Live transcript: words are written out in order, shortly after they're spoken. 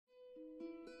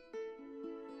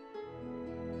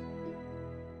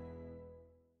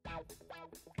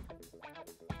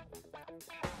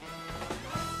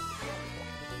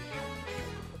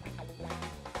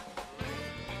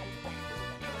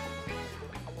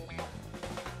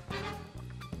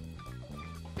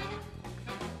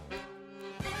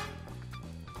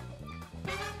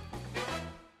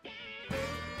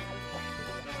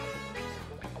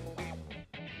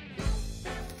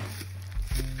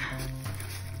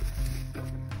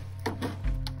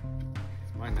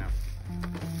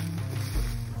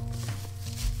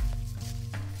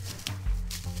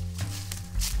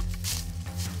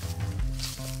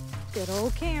Good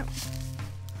old camp.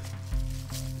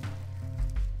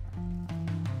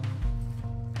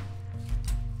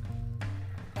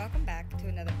 Welcome back to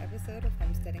another episode of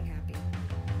Homesteading Happy.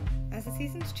 As the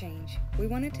seasons change, we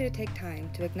wanted to take time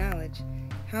to acknowledge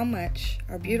how much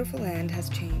our beautiful land has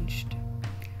changed,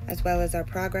 as well as our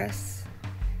progress,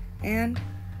 and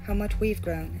how much we've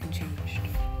grown and changed.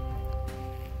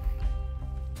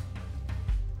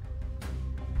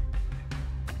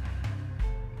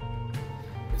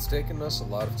 It's taken us a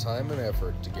lot of time and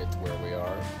effort to get to where we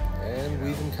are, and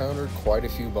we've encountered quite a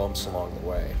few bumps along the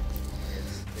way.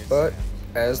 But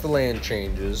as the land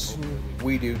changes,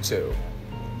 we do too.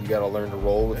 You gotta learn to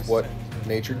roll with what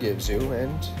nature gives you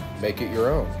and make it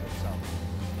your own.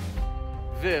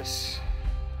 This,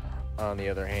 on the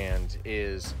other hand,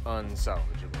 is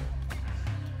unsalvageable.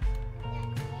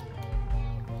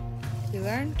 You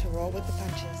learn to roll with the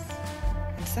punches,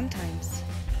 and sometimes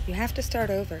you have to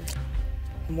start over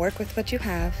and work with what you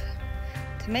have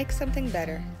to make something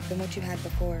better than what you had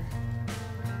before.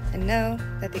 And know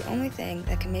that the only thing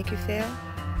that can make you fail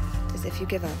is if you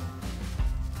give up.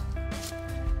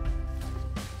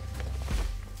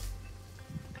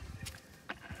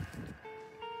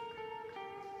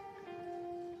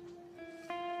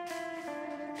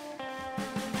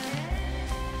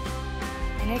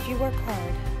 And if you work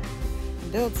hard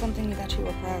and build something that you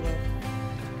are proud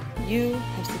of, you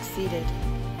have succeeded,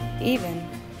 even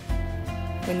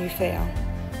when you fail.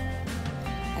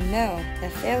 And know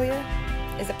that failure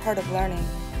is a part of learning,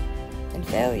 and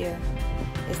failure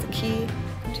is the key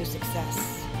to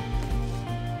success.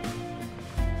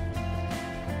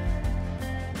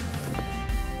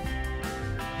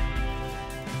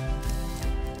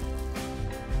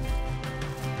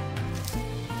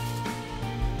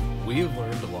 We have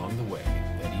learned along the way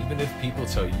that even if people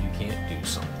tell you you can't do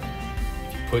something,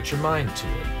 if you put your mind to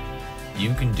it,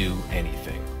 you can do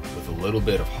anything with a little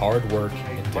bit of hard work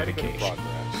and dedication.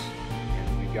 Progress,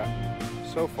 and we've gotten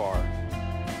so far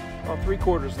about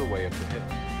 3/4 of the way up the hill.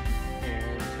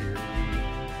 And here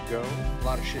we go. A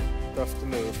lot of stuff to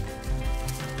move,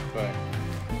 but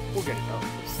we'll get it done.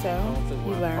 So,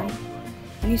 you learn,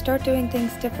 and you start doing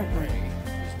things differently.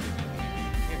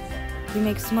 You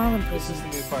make small This is the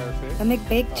new improvements fire pit. that make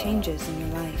big changes in your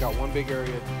life. Got one big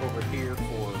area over here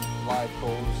for live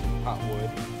coals and hot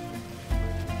wood.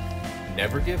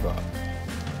 Never give up,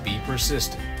 be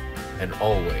persistent, and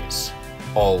always,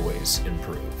 always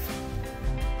improve.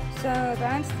 So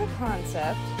that's the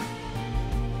concept.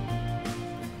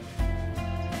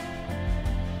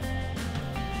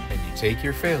 And you take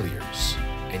your failures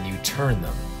and you turn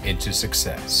them into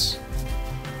success.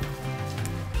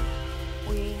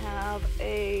 We have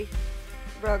a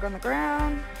rug on the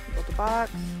ground, built a box,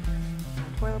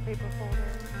 toilet paper folder.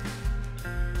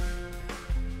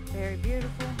 Very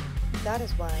beautiful. That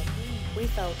is why we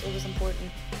felt it was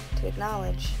important to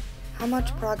acknowledge how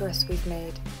much progress we've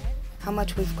made, how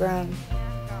much we've grown,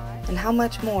 and how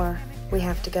much more we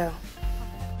have to go.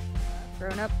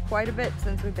 Grown up quite a bit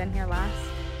since we've been here last.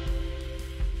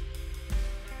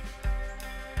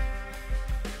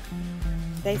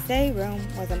 They say Rome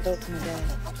wasn't built in a day,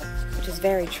 which is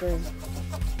very true.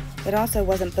 It also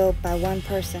wasn't built by one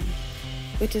person,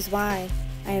 which is why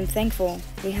I am thankful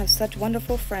we have such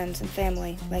wonderful friends and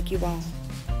family like you all.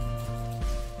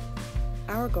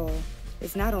 Our goal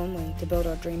is not only to build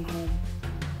our dream home,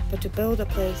 but to build a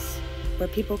place where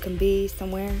people can be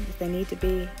somewhere if they need to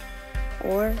be,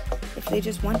 or if they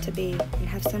just want to be and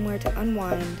have somewhere to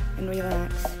unwind and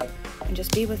relax and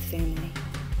just be with family.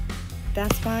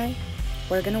 That's why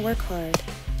we're gonna work hard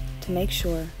to make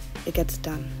sure it gets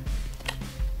done.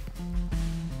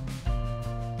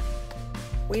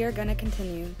 We are gonna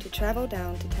continue to travel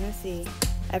down to Tennessee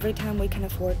every time we can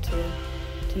afford to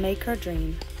make our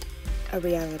dream a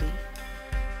reality.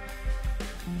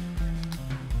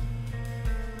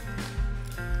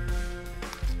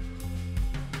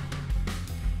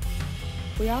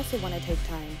 We also want to take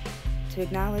time to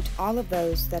acknowledge all of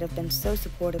those that have been so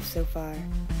supportive so far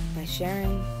by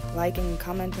sharing, liking, and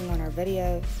commenting on our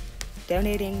videos,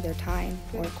 donating their time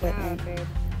or equipment,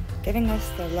 giving us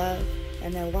their love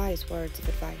and their wise words of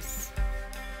advice.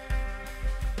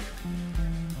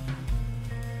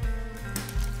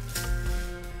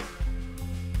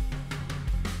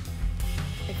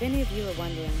 If any of you are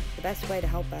wondering the best way to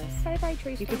help us,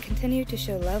 you could continue to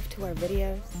show love to our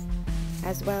videos,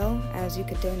 as well as you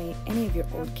could donate any of your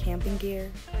old camping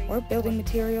gear or building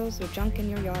materials or junk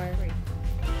in your yard.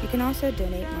 You can also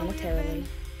donate monetarily.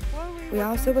 We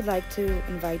also would like to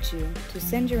invite you to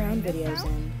send your own videos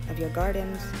in of your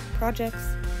gardens, projects,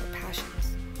 or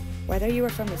passions. Whether you are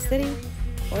from the city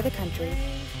or the country,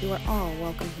 you are all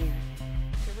welcome here.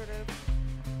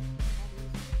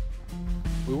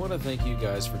 We want to thank you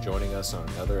guys for joining us on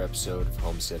another episode of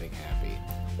Homesteading Happy.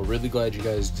 We're really glad you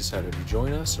guys decided to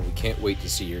join us, and we can't wait to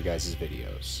see your guys'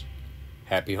 videos.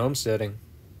 Happy homesteading!